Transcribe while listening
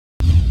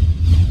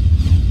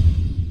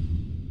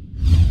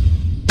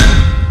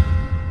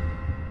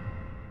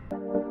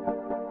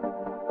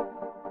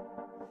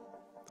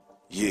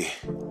Yeah.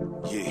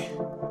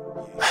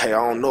 Hey, I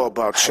don't know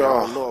about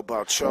y'all,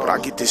 but I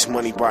get this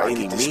money by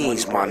any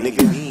means, my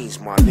nigga.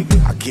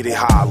 I get it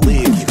how I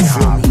live, you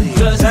feel me?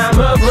 Cause I'm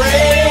a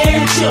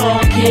bread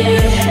junkie.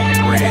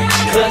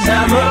 Cause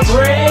I'm a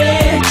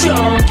bread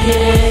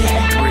junkie.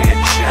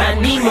 I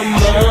need my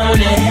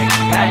money.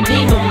 I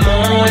need my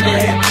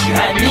money.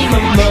 I need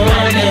my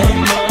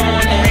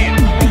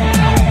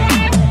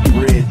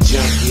money. Bread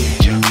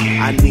junkie.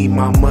 I need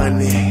my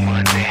money.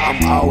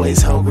 I'm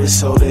always hungry,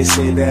 so they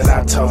say that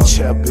I talk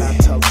chubby.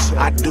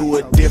 I do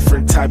a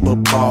different type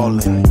of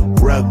ballin',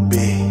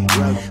 rugby.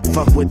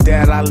 Fuck with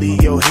that, I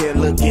leave your hair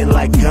looking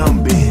like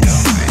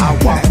Gumbies. I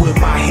walk with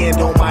my hand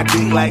on my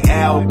dick like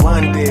Al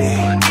Bundy.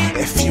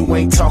 If you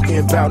ain't talking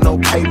about no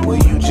paper,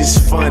 you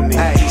just funny.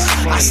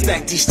 I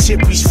stack these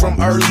chippies from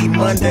early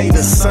Monday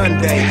to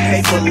Sunday.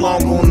 They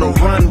belong on the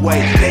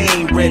runway, they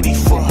ain't ready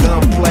for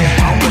gunplay.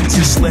 I'ma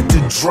just let the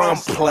drum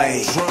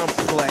play.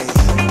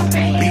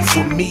 Beef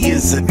with me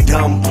is a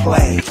dumb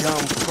play.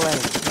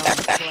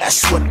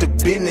 That's what the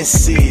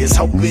business is.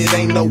 Hope it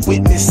ain't no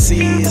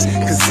witnesses.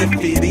 Cause if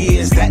it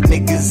is, that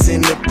nigga's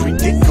in a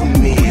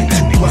predicament.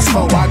 2 plus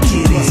 4, I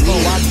get it.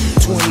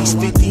 20s,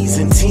 50s,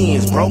 and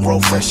 10s. Bro,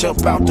 fresh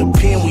up out the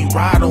pen. We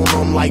ride on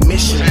them like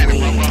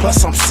Michelin.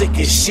 Plus, I'm sick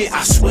as shit.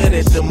 I swear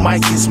that the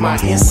mic is my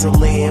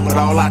insulin. But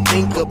all I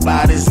think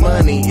about is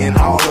money, and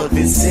all of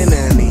it's in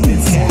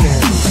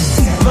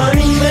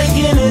Money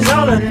making is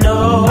all I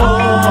know.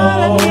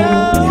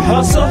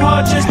 Hustle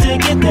hard just to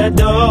get that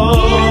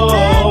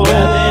dough.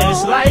 Whether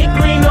it's light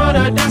green or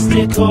the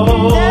dusty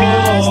cold,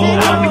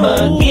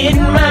 I'ma get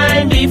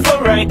mine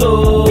before I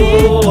go.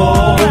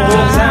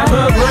 Cause I'm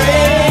a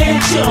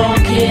bread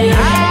junkie.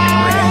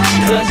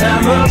 Cause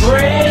I'm a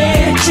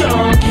bread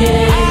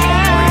junkie.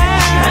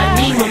 I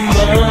need my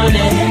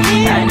money.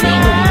 I need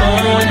my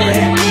money.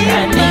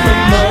 I need my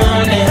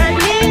money.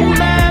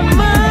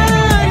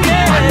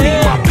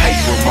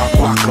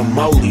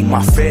 Guacamole,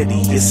 my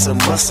fetty, it's a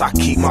must. I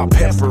keep my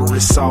pepper,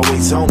 it's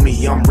always on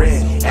me, I'm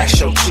ready. Ask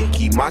your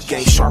chickie, my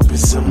game sharp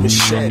as a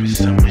machete.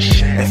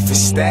 If it's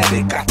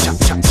static, I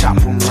chop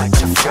them like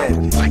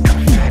confetti.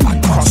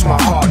 I cross my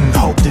heart and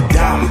hope to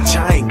die, which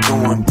I ain't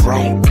going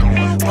broke.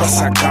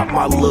 Plus I got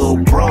my little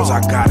bros,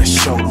 I gotta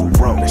show the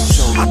ropes.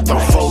 I throw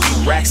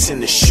 40 racks in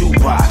the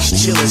shoebox,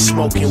 chillin'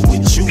 smoking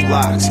with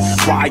Jukebox.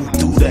 Riding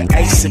through the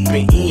A,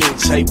 sippin'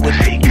 ENJ with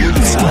the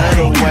blues. Love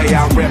the way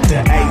I rep the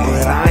A,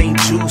 but I ain't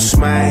juice,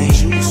 man.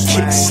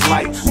 Kicks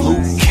like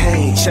Luke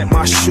Kane, check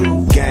my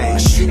shoe game.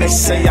 They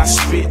say I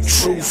spit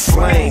true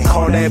flame,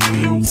 call that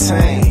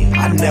butane.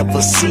 I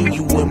never seen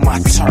you in my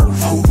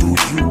turf, who do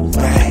you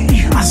bang?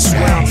 I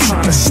swear I'm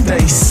trying to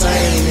stay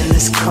sane in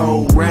this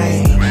cold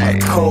rain.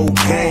 Like cold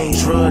game,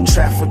 drug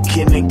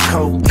trafficking and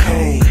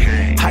cocaine.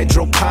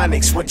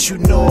 Hydroponics, what you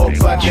know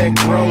about that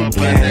grow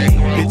game?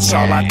 Bitch,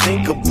 all I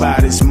think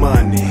about is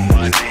money.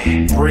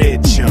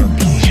 Bread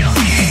junkie.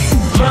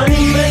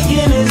 Money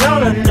making is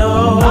all I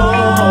know.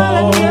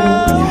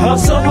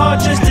 Hustle hard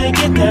just to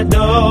get that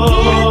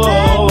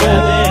dough.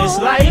 Whether it's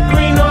light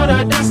green or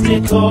the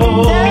dusty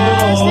cold,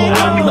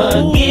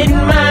 I'ma get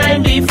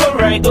mine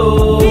before I go.